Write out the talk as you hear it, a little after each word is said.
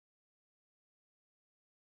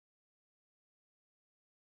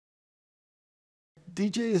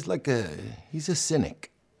DJ is like he's a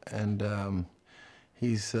cynic, and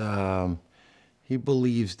he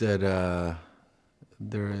believes that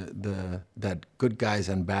that good guys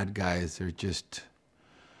and bad guys are just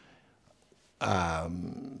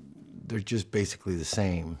they're just basically the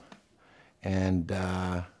same, and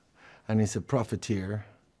he's a profiteer.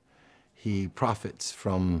 He profits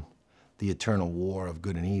from the eternal war of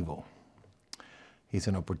good and evil. He's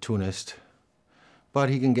an opportunist, but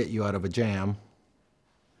he can get you out of a jam,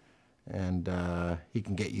 and he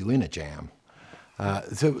can get you in a jam.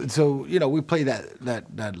 So you know, we play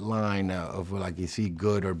that line of like, is he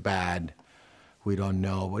good or bad? We don't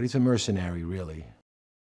know, but he's a mercenary, really.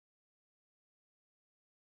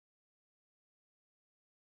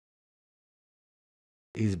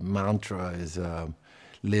 His mantra is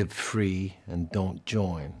live free and don't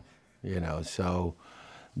join, you know. So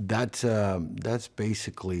that's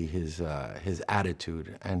basically his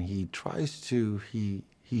attitude, and he tries to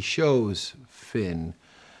he shows Finn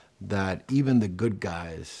that even the good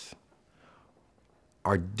guys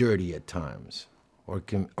are dirty at times, or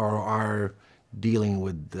are dealing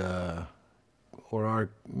with or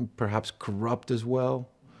are perhaps corrupt as well.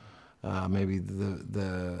 Maybe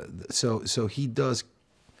so he does.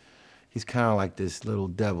 He's kind of like this little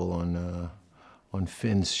devil on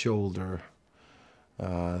Finn's shoulder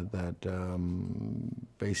that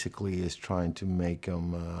basically is trying to make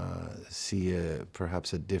him see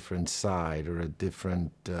perhaps a different side or a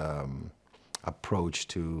different approach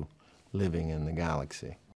to living in the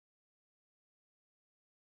galaxy.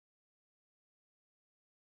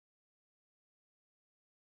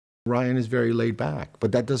 Rian is very laid back,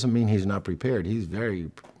 but that doesn't mean he's not prepared. He's very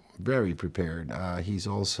prepared. He's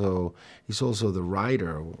also the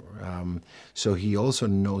writer, so he also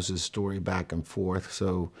knows his story back and forth.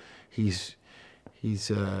 So he's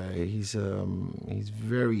very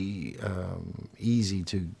easy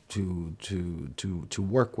to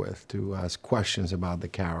work with, to ask questions about the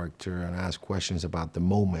character and ask questions about the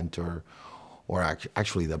moment or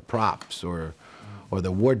actually the props or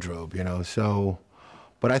the wardrobe, you know. So,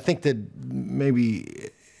 but I think that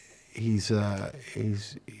maybe his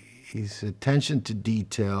attention to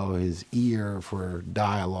detail, his ear for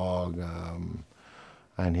dialogue,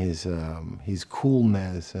 and his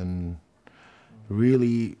coolness, and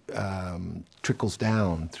really trickles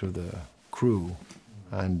down through the crew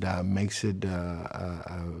and makes it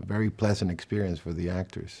a very pleasant experience for the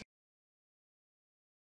actors.